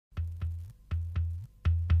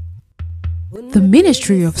The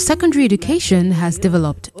Ministry of Secondary Education has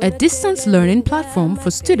developed a distance learning platform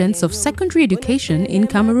for students of secondary education in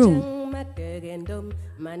Cameroon.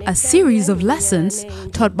 A series of lessons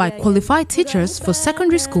taught by qualified teachers for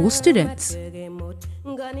secondary school students.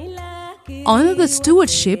 Under the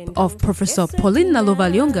stewardship of Professor Pauline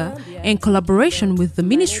Nalovalyonga, in collaboration with the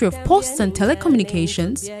Ministry of Posts and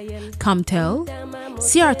Telecommunications, Camtel,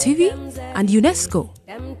 CRTV, and UNESCO.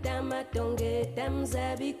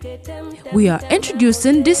 We are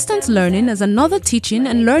introducing distance learning as another teaching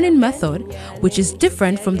and learning method which is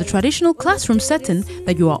different from the traditional classroom setting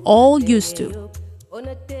that you are all used to.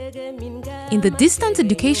 In the distance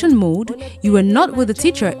education mode, you are not with the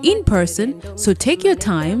teacher in person, so take your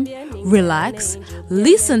time, relax,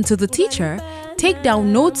 listen to the teacher, take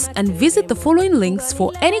down notes and visit the following links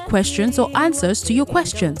for any questions or answers to your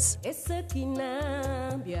questions.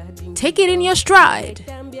 Take it in your stride.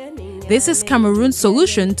 This is Cameroon's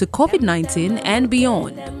solution to COVID-19 and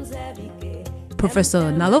beyond.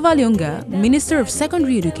 Professor Nalovalyonga, Minister of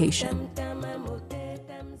Secondary Education.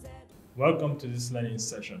 Welcome to this learning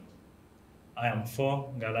session. I am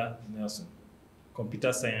Ngala Nelson,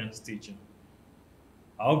 computer science teacher.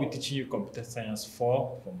 I will be teaching you computer science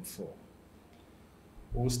 4 from 4.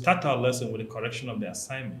 We will start our lesson with a correction of the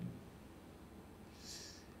assignment.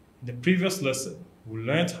 In the previous lesson, we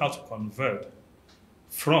learned how to convert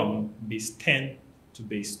from base 10 to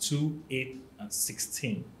base 2, 8, and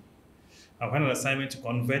 16. I had an assignment to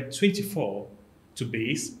convert 24 to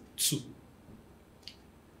base 2.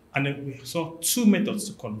 And then we saw two methods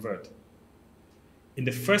to convert. In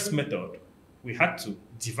the first method, we had to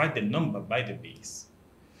divide the number by the base,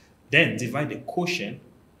 then divide the quotient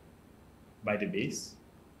by the base,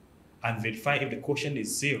 and verify if the quotient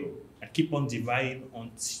is 0, and keep on dividing by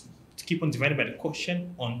the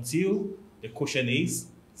quotient until the quotient is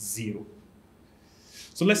 0.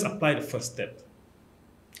 So let's apply the first step.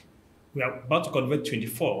 We are about to convert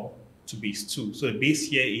 24 to base 2. So the base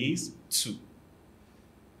here is 2.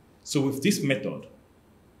 So with this method,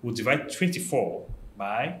 we'll divide 24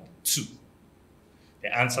 by 2.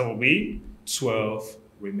 The answer will be 12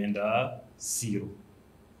 remainder 0.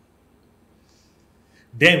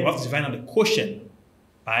 Then we have to divide on the quotient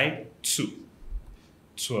by 2.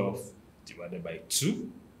 12 divided by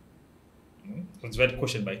 2. We'll divide the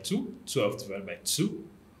quotient by 2. 12 divided by 2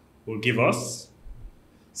 will give us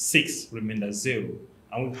 6 remainder 0.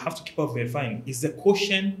 And we have to keep on verifying, is the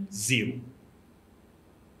quotient 0?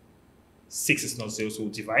 6 is not 0, so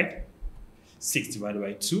we'll divide. 6 divided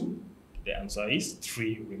by 2, the answer is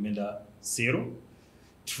 3 remainder 0.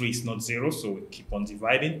 3 is not 0, so we keep on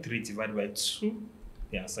dividing. 3 divided by 2,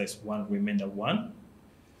 the answer is 1 remainder 1.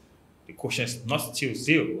 The quotient is not still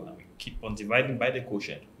 0, and we keep on dividing by the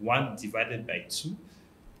quotient. 1 divided by 2,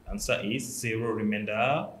 answer is 0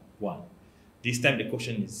 remainder 1. This time the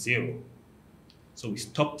quotient is 0, so we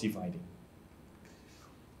stop dividing.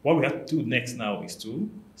 What we have to do next now is to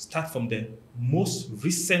start from the most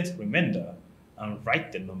recent remainder and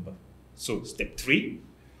write the number. So step 3,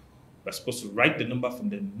 we're supposed to write the number from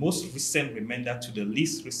the most recent remainder to the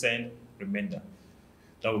least recent remainder.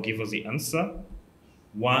 That will give us the answer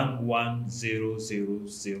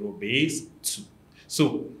 11000 base 2.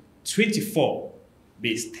 So 24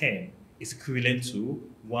 base 10 is equivalent to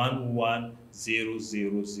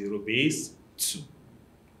 11000 base 2.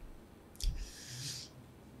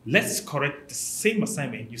 Let's correct the same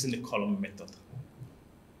assignment using the column method.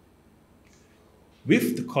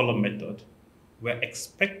 With the column method, we're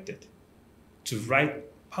expected to write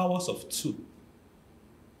powers of 2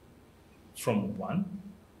 from 1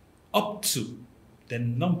 up to the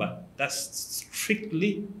number that's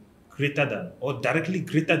strictly greater than or directly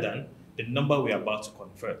greater than the number we're about to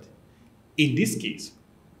convert. In this case,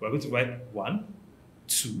 we're going to write 1,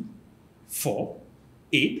 2, 4,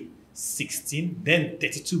 8, 16, then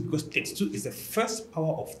 32, because 32 is the first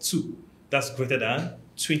power of 2 that's greater than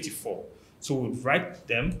 24. So we'll write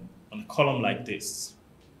them on a column like this.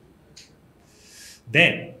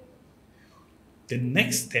 Then, the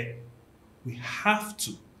next step, we have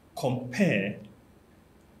to compare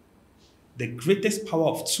the greatest power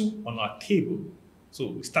of 2 on our table.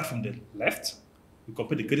 So we start from the left, we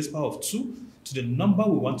compare the greatest power of 2 to the number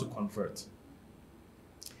we want to convert.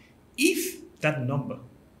 If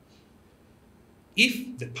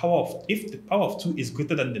the power of 2 is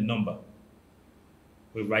greater than the number,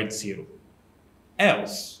 we write 0.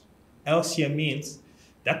 Else here means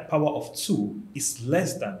that power of 2 is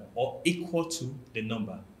less than or equal to the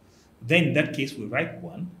number. Then in that case, we write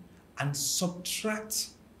 1 and subtract.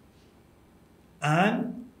 I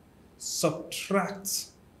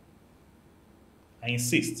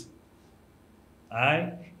insist.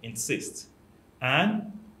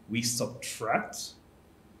 and we subtract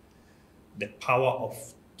the power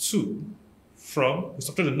of 2 from, we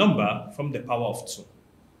subtract the number from the power of 2.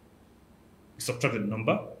 We subtract the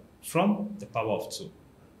number from the power of 2.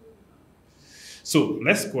 So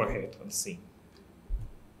let's go ahead and see.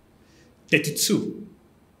 32,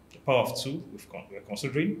 the power of 2 we're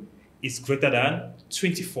considering, is greater than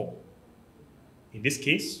 24. In this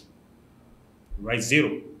case, we write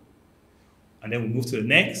 0. And then we move to the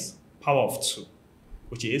next power of 2,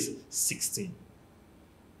 which is 16.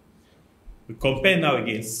 We compare now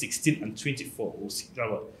again 16 and 24. We'll see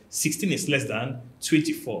that 16 is less than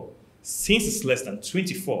 24. Since it's less than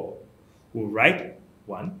 24, we'll write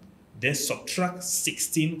 1, then subtract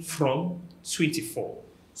 16 from 24.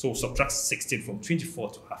 So we'll subtract 16 from 24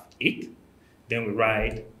 to have 8. Then we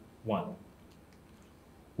write 1.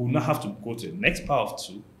 We'll now have to go to the next power of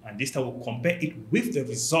 2, and this time we'll compare it with the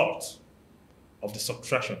result of the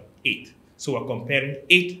subtraction, 8. So we're comparing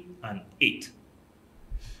 8 and 8.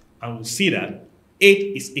 And we'll see that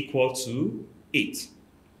 8 is equal to 8.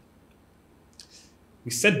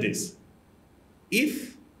 We said this.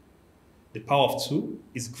 If the power of 2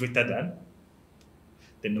 is greater than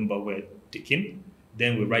the number we're taking,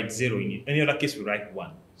 then we write 0 in it. Any other case, we write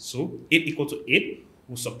 1. So 8 equal to 8,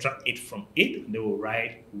 we'll subtract 8 from 8, and then we'll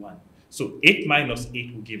write 1. So 8 minus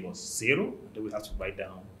 8 will give us 0, and then we have to write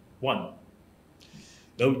down 1.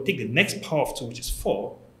 Then we take the next power of 2, which is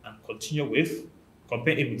 4, and continue with,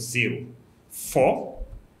 compare it with 0. 4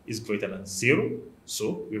 is greater than 0,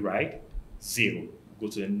 so we write 0. Go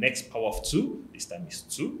to the next power of 2, this time is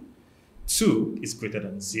 2. 2 is greater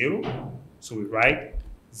than 0, so we write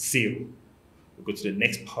 0. We go to the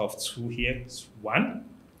next power of 2 here, it's 1.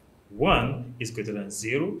 1 is greater than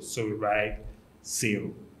 0, so we write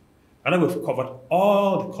 0. And then we've covered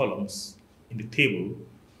all the columns in the table.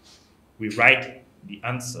 We write the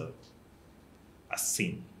answer as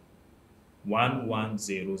seen.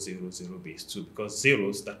 11000 base 2, because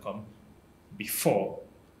zeros that come before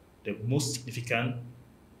the most significant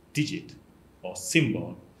digit or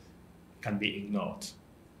symbol can be ignored.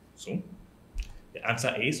 So the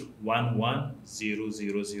answer is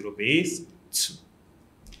 11000 base 2.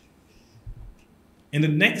 In the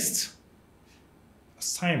next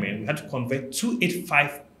assignment, we had to convert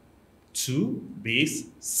 285 to base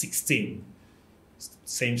 16.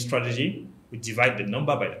 Same strategy. We divide the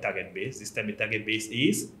number by the target base. This time the target base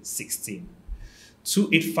is 16.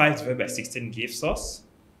 285 divided by 16 gives us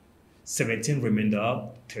 17 remainder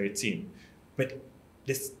 13. But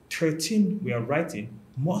this 13 we are writing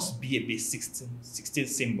must be a base 16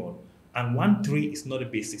 symbol. And 13 is not a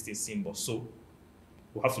base 16 symbol. So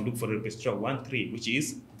we'll have to look for the representation of 13, which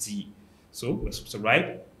is D. So we're supposed to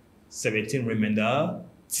write 17 remainder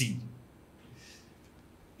D.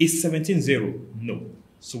 Is 17 0? No.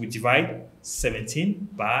 So we divide 17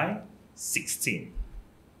 by 16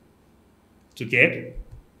 to get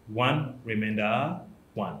 1 remainder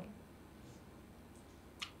 1.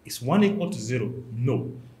 Is 1 equal to 0?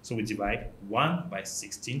 No. So we divide 1 by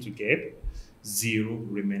 16 to get 0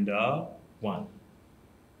 remainder 1.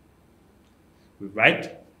 We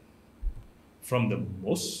write from the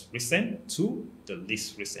most recent to the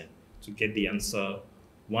least recent to get the answer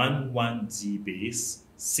 11D base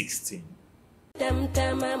 16.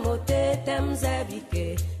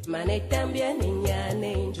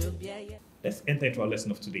 Let's enter into our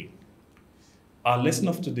lesson of today. Our lesson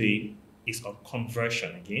of today is on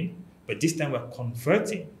conversion again, but this time we're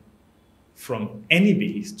converting from any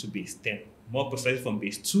base to base 10. More precisely from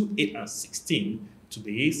base 2, 8, and 16 to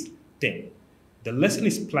base 10. The lesson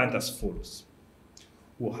is planned as follows.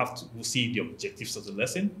 We'll see the objectives of the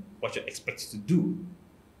lesson, what you're expected to do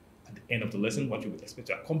at the end of the lesson, what you would expect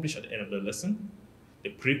to accomplish at the end of the lesson, the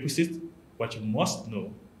prerequisites, what you must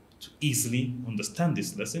know to easily understand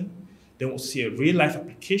this lesson. Then we'll see a real-life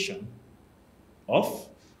application of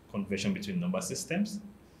conversion between number systems.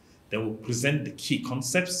 Then we'll present the key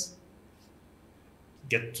concepts,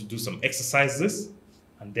 get to do some exercises,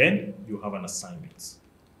 and then you have an assignment.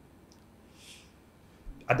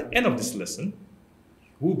 At the end of this lesson,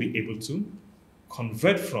 we'll be able to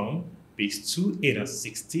convert from base 2, 8, and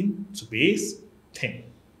 16 to base 10.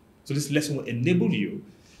 So this lesson will enable you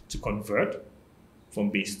to convert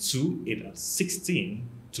from base 2, 8, and 16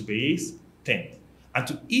 to base 10. And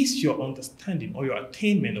to ease your understanding or your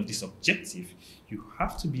attainment of this objective, you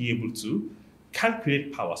have to be able to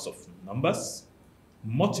calculate powers of numbers,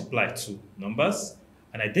 multiply two numbers,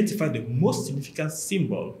 and identify the most significant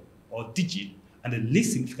symbol or digit and the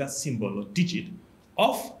least significant symbol or digit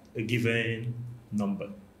of a given number.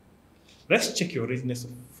 Let's check your readiness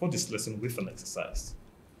for this lesson with an exercise.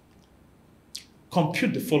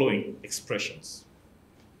 Compute the following expressions.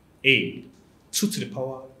 A, 2 to the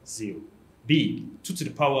power 0. B, 2 to the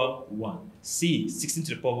power 1. C, 16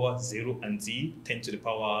 to the power 0. And D, 10 to the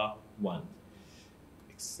power 1.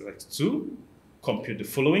 Select 2. Compute the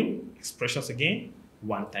following expressions again.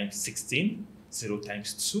 1 times 16, 0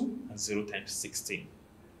 times 2, and 0 times 16.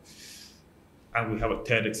 And we have a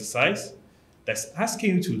third exercise that's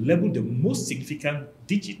asking you to label the most significant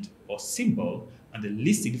digit or symbol and the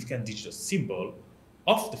least significant digit or symbol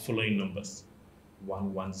of the following numbers: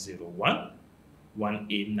 1101,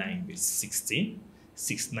 189 base 16,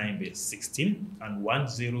 69 base 16, and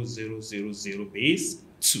 10000 base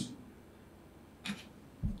 2.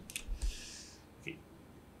 Okay.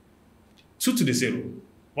 2 to the 0.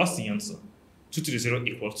 What's the answer? 2 to the 0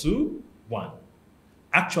 equals to 1.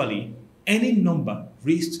 Actually, any number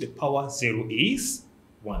raised to the power 0 is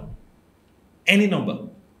 1. Any number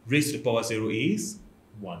raised to the power 0 is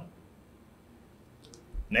 1.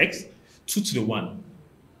 Next, 2 to the 1.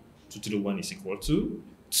 2 to the 1 is equal to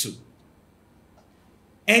 2.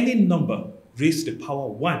 Any number raised to the power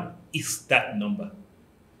 1 is that number.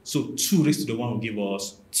 So 2 raised to the 1 will give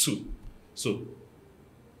us 2. So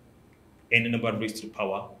any number raised to the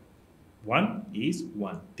power 1 is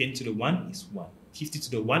 1. 10 to the 1 is 1. 50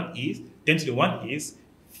 to the 1 is 10 to the 1 is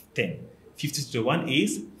 10. 50 to the 1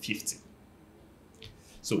 is 50.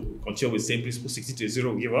 So continue with the same principle. 60 to the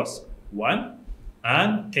 0 will give us 1,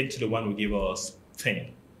 and 10 to the 1 will give us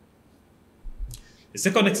 10. The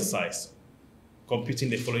second exercise,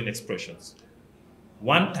 computing the following expressions.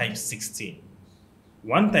 1 times 16.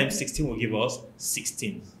 1 times 16 will give us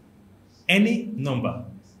 16. Any number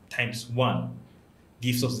times 1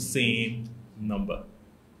 gives us the same number.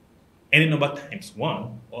 Any number times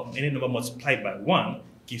 1 or any number multiplied by 1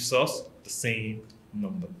 gives us the same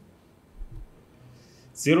number.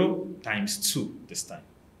 0 times 2 this time.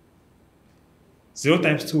 0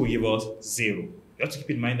 times 2 will give us 0. You have to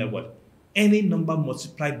keep in mind that what? Any number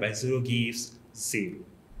multiplied by 0 gives 0.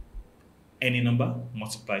 Any number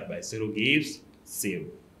multiplied by 0 gives 0.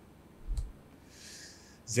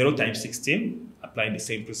 0 times 16, applying the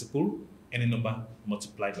same principle. Any number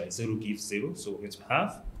multiplied by 0 gives 0, so we're going to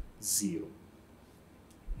have 0.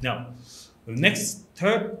 Now, the next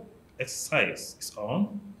third exercise is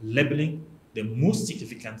on labeling the most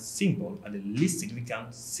significant symbol and the least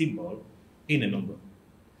significant symbol in a number.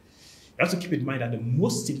 You have to keep in mind that the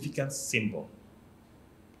most significant symbol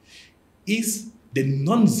is the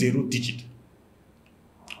non-zero digit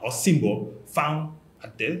or symbol found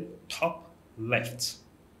at the top left.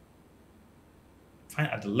 Find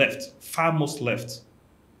at the left, farmost left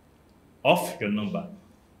of your number,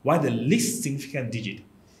 while the least significant digit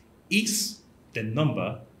is the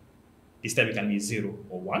number, this time it can be 0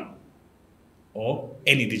 or 1, or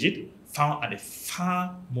any digit found at the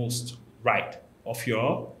farmost right of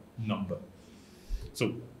your number.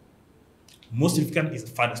 So, most significant is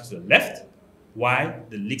the farthest to the left, while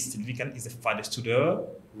the least significant is the farthest to the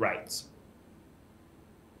right.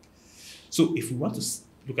 So, if we want to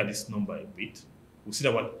look at this number a bit, we'll see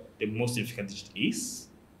that what the most significant digit is.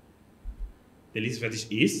 The least significant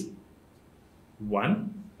digit is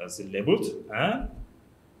 1, that's labeled, and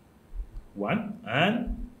 1,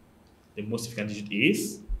 and the most significant digit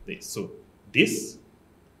is this. So this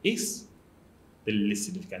is the least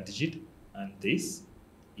significant digit, and this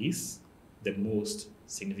is the most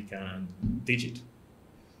significant digit.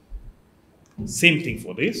 Same thing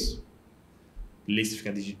for this. The least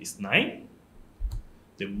significant digit is 9.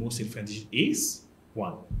 The most significant digit is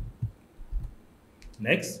 1.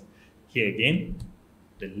 Next, here again,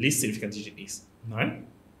 the least significant digit is 9.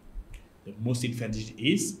 The most significant digit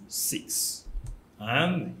is 6.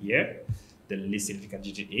 And here, the least significant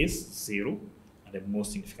digit is 0. And the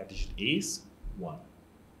most significant digit is 1.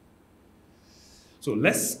 So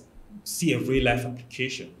let's see a real-life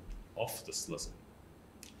application of this lesson.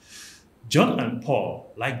 John and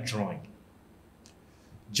Paul like drawing.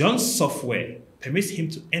 John's software permits him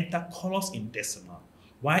to enter colors in decimal,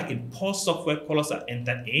 while in Paul's software, colors are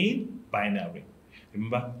entered in binary.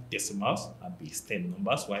 Remember, decimals are base 10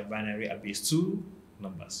 numbers, while binary are base 2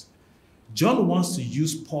 numbers. John wants to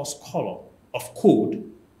use Paul's color of code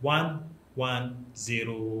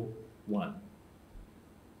 1101.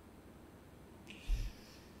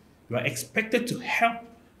 You are expected to help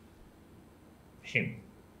him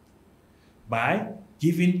by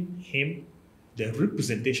giving him the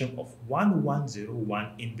representation of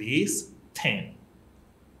 1101 in base 10.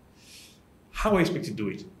 How are you expected to do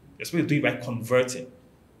it? You're expected to do it by converting.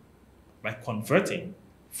 By converting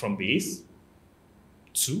from base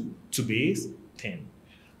 2 to base 10.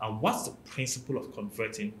 And what's the principle of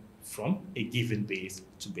converting from a given base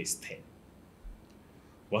to base 10?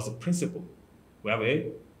 What's the principle? We have a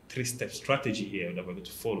 3-step strategy here that we're going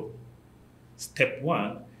to follow. Step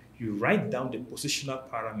 1, you write down the positional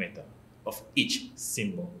parameter of each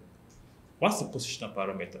symbol. What's the positional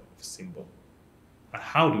parameter of a symbol? And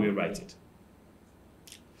how do we write it?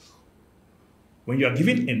 When you are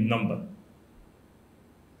given a number,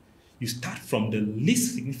 you start from the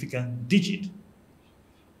least significant digit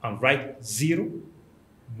and write 0,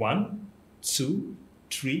 1, 2,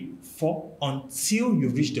 3, 4 until you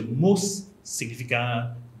reach the most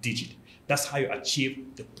significant digit. That's how you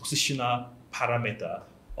achieve the positional parameter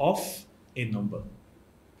of a number.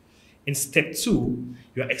 In step 2,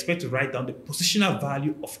 you are expected to write down the positional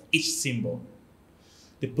value of each symbol.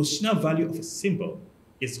 The positional value of a symbol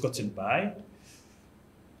is gotten by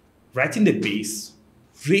writing the base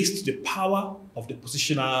raised to the power of the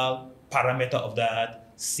positional parameter of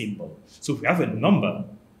that symbol. So if we have a number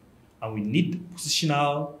and we need the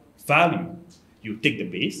positional value, you take the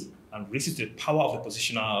base and raise it to the power of the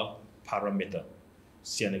positional parameter.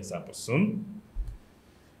 See an example soon.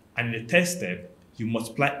 And in the third step, you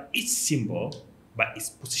multiply each symbol by its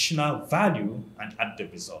positional value and add the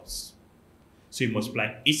results. So you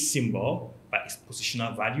multiply each symbol by its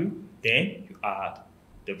positional value, then you add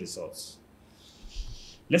the results.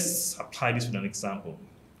 Let's apply this with an example.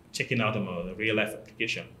 Checking out a real life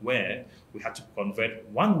application where we had to convert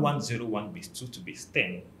 1101 base 2 to base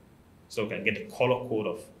 10. So we can get the color code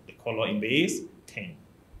of the color in base 10.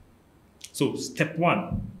 So step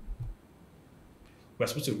 1, we're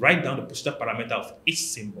supposed to write down the positional parameter of each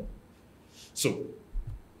symbol. So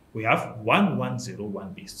we have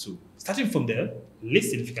 1101 base 2. Starting from the least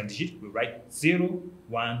significant digit, we write 0,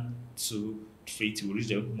 1, 2, 3 to reach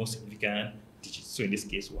the most significant digit. So in this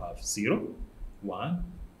case, we have 0, 1,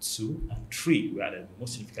 2, and 3. We are the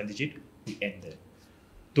most significant digit, we end there.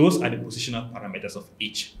 Those are the positional parameters of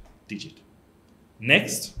each digit.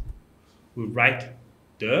 Next, we write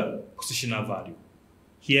the positional value.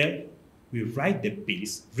 Here, we write the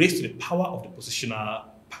base raised to the power of the positional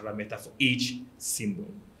parameter for each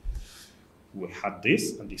symbol. We had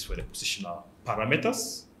this, and these were the positional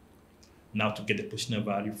parameters. Now to get the positional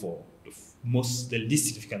value for the least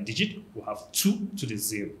significant digit, we'll have 2 to the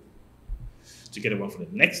 0. To get the one for the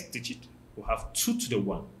next digit, we'll have 2 to the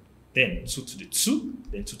 1, then 2 to the 2,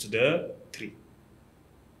 then 2 to the 3.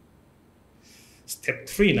 Step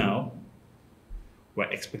 3 now, we're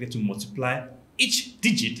expected to multiply each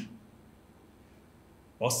digit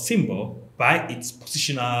or symbol by its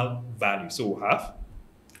positional value. So we'll have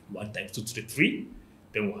 1 times 2 to the 3,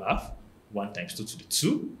 then we'll have 1 times 2 to the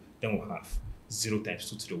 2, then we'll have 0 times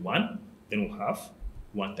 2 to the 1, then we'll have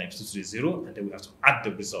 1 times 2 to the 0, and then we have to add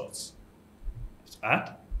the results.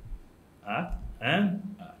 Add,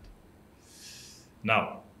 and add.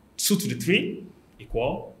 Now, 2 to the 3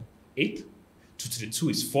 equal 8, 2 to the 2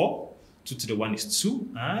 is 4, 2 to the 1 is 2,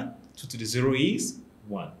 and 2 to the 0 is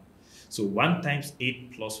 1. So 1 times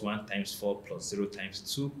 8 plus 1 times 4 plus 0 times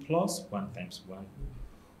 2 plus 1 times 1.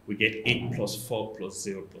 We get 8 plus 4 plus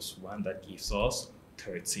 0 plus 1. That gives us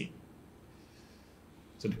 13.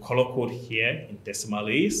 So the color code here in decimal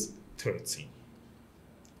is 13.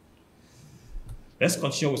 Let's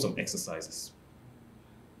continue with some exercises.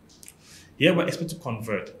 Here we're expected to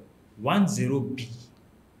convert 10b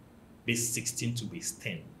base 16 to base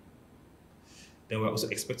 10. Then we're also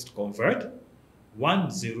expected to convert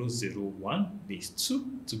 1001 base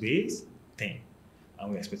 2 to base 10.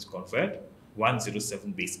 And we expect to convert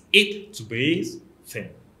 107 base 8 to base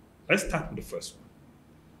 10. Let's start with the first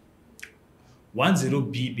one.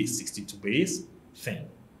 10b base 16 to base 10.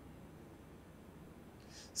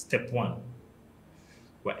 Step 1.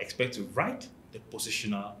 We're expected to write the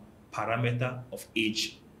positional parameter of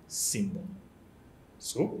each symbol.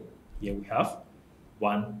 So here we have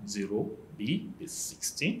 10b base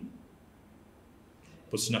 16.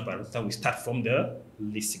 Positional parameter, we start from the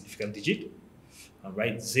least significant digit and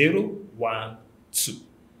write 0, 1, 2.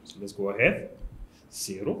 So let's go ahead.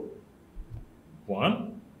 0,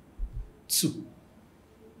 1, 2.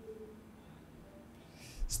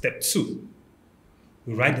 Step 2.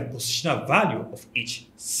 We write the positional value of each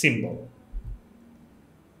symbol.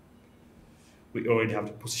 We already have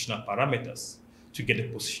the positional parameters. To get the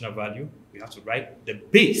positional value, we have to write the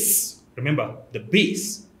base. Remember, the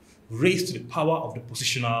base raised to the power of the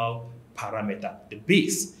positional parameter, the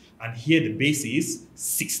base. And here the base is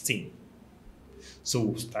 16. So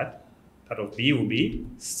we'll start. That of b will be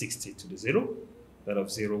 16 to the 0. That of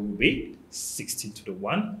 0 will be 16 to the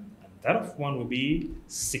 1. And that of 1 will be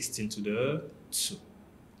 16 to the 2.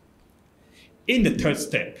 In the third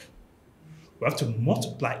step, we have to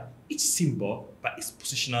multiply each symbol by its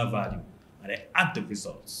positional value and then add the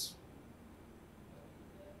results.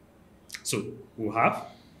 So we'll have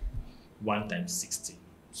 1 times 16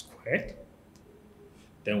 squared.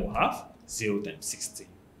 Then we'll have 0 times 16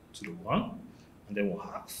 to the 1. And then we'll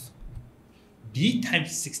have b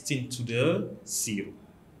times 16 to the 0.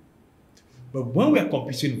 But when we are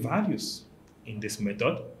computing values in this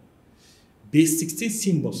method, base 16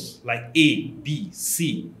 symbols like A, B,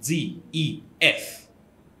 C, D, E, F,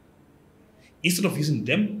 instead of using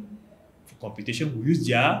them for computation, we use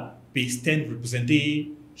their base 10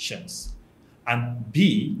 representations. And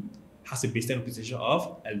B has a base 10 representation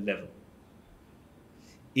of 11.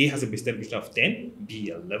 A has a base 10 representation of 10, B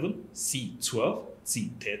 11, C 12,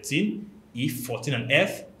 C 13, E 14, and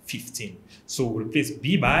F 15. So we'll replace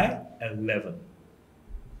B by 11.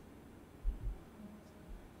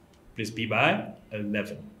 Replace B by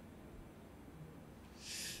 11.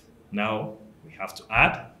 Now we have to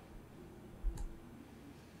add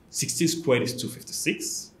 16 squared is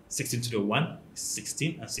 256. 16 to the 1 is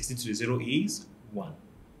 16, and 16 to the 0 is 1.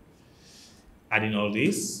 Adding all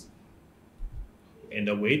this, we end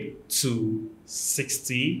up with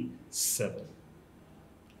 267.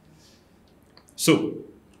 So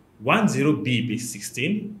 10b base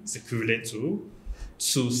 16 is equivalent to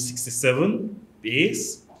 267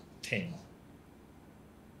 base 10.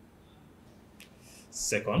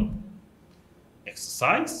 Second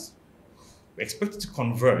exercise, we expect to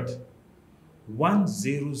convert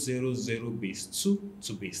 1000 base 2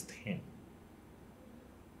 to base 10.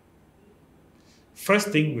 First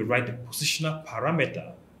thing, we write the positional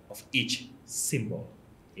parameter of each symbol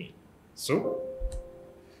in. So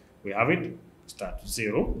we have it start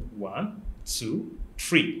 0, 1, 2,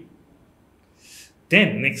 3.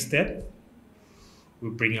 Then next step,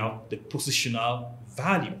 we bring out the positional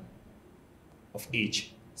value of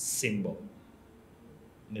each symbol.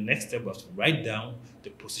 In the next step, we have to write down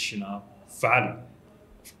the positional value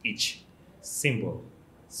of each symbol.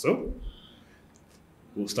 So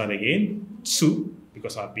we'll start again, 2,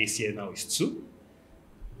 because our base here now is 2.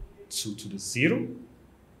 2 to the 0,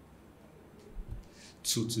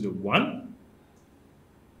 2 to the 1,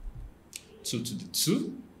 2 to the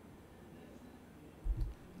 2,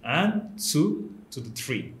 and 2 to the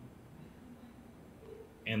 3.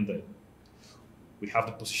 And then we have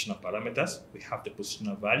the positional parameters, we have the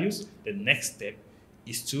positional values. The next step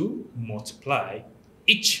is to multiply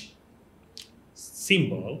each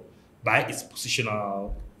symbol by its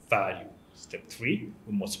positional value. Step 3,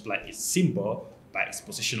 we multiply its symbol by its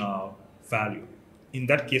positional value. In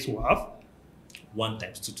that case, we'll have 1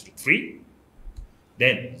 times 2 to the 3,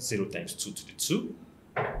 then 0 times 2 to the 2,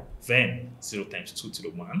 then 0 times 2 to the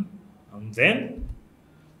 1, and then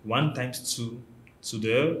 1 times 2 to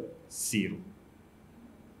the 0.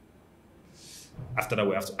 After that,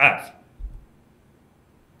 we have to add,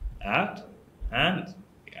 and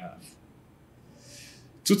we have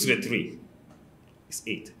 2 to the 3 is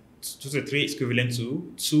 8. 2 to the 3 is equivalent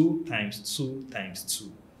to 2 times 2 times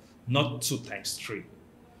 2, not 2 times 3,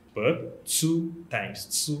 but 2 times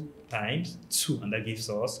 2 times 2, and that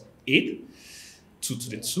gives us 8. 2 to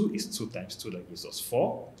the 2 is 2 times 2, that gives us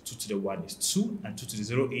 4. 2 to the 1 is 2, and 2 to the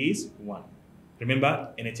 0 is 1.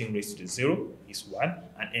 Remember, anything raised to the 0 is 1,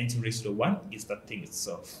 and anything raised to the 1 is that thing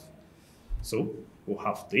itself. So we'll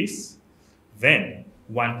have this. Then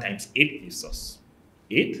 1 times 8 gives us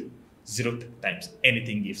 8. 0 times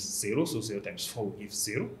anything gives 0, so 0 times 4 will give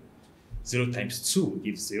 0. 0 times 2 will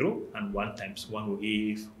give 0, and 1 times 1 will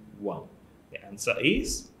give 1. The answer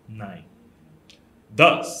is 9.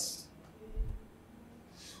 Thus,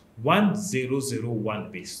 1001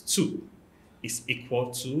 base 2 is equal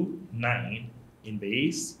to 9 in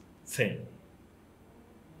base 10.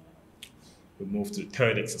 We move to the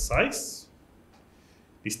third exercise.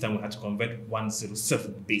 This time we have to convert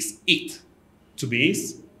 107 base 8 to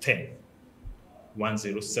base 10.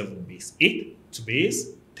 107 base 8 to base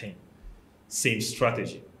 10. Same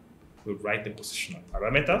strategy. We write the positional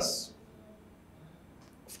parameters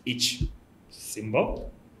of each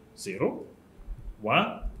symbol, 0,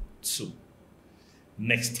 1, 2.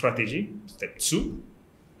 Next strategy, step 2,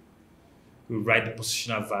 we write the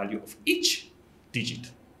positional value of each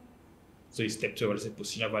digit. So in step 2, what is the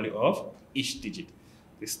positional value of each digit?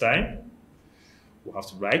 This time, we'll have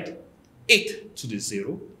to write 8 to the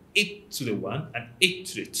 0, 8 to the 1, and 8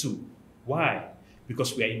 to the 2. Why?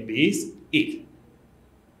 Because we are in base 8.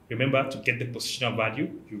 Remember, to get the positional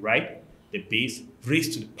value, you write the base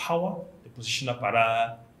raised to the power, the positional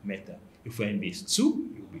parameter. If we're in base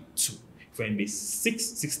 2, it will be 2. If we're in base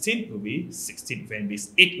 16, it will be 16. If we're in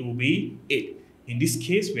base 8, it will be 8. In this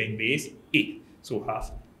case, we're in base 8. So we'll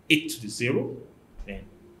have 8 to the 0, then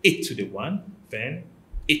 8 to the 1, then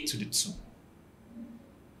 8 to the 2.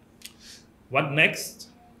 What next?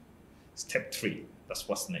 step 3. That's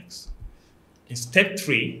what's next. In step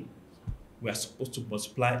 3, we are supposed to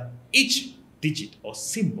multiply each digit or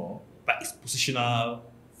symbol by its positional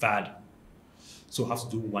value. So we have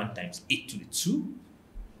to do 1 times 8 to the 2,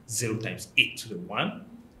 0 times 8 to the 1,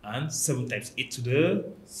 and 7 times 8 to the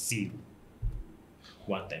 0.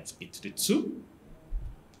 1 times 8 to the 2,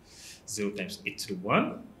 0 times 8 to the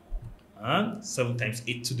 1, and 7 times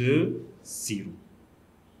 8 to the 0.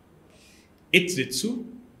 8 to the 2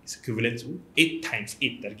 is equivalent to 8 times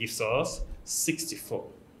 8. That gives us 64.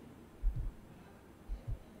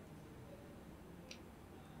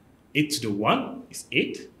 8 to the 1 is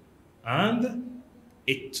 8, and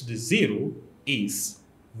 8 to the 0 is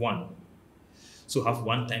 1. So have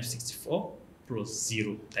 1 times 64 plus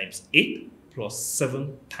 0 times 8 plus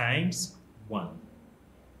 7 times 1.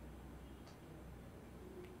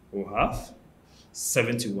 We'll have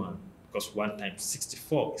 71, because 1 times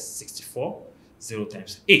 64 is 64, 0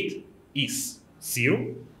 times 8 is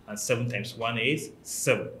 0, and 7 times 1 is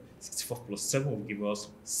 7. 64 plus 7 will give us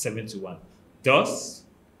 71. Thus,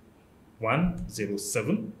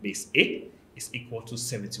 107 base 8 is equal to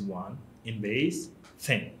 71 in base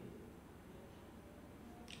 10.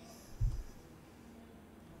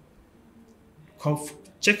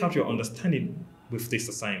 Check out your understanding with this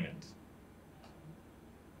assignment.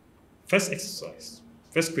 First exercise,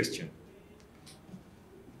 first question.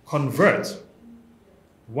 Convert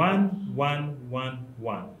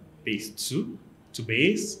 1111 base 2 to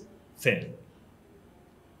base 10.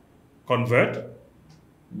 Convert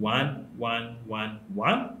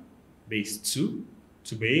 1111 base 2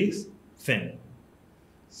 to base 10.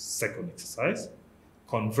 Second exercise.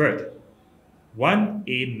 Convert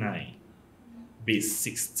 1A9 base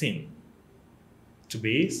 16 to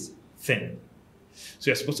base 10. So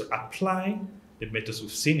you're supposed to apply the methods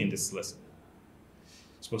we've seen in this lesson.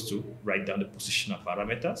 You're supposed to write down the positional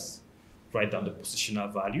parameters, write down the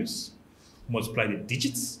positional values, multiply the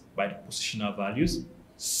digits by the positional values,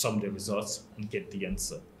 sum the results, and get the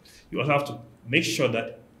answer. You also have to make sure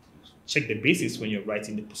that you check the basis when you're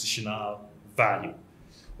writing the positional value.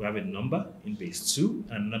 We have a number in base 2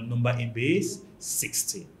 and a number in base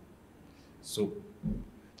 16. So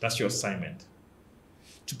that's your assignment.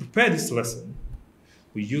 To prepare this lesson,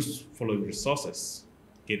 we use following resources: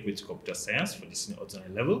 Gateway to Computer Science for the senior ordinary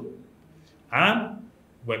level, and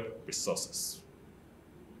web resources.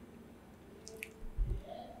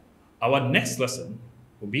 Our next lesson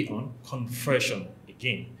will be on conversion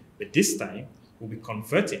again, but this time we'll be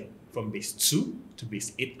converting from base 2 to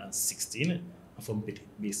base 8 and 16, and from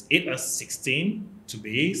base 8 and 16 to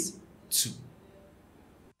base 2.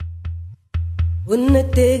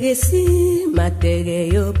 Unatege si matege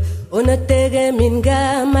yop, unatege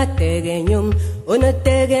minga matege nyum,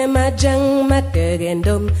 unatege majang matege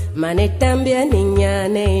ndom, manetambia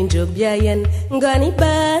ninyane njobia yen, ngani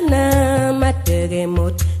bana matege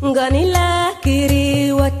mot, ngani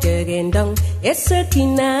lakiri watege ndong,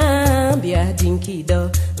 esakina bia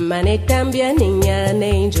dinkido, manetambia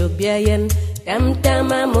ninyane njobia yen,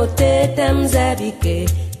 tamtama mote tamzabike,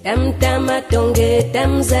 Tam tonge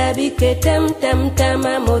tam zabike tam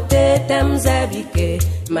mote tam zabike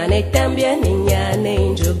mane tambia ninyane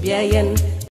njobia yen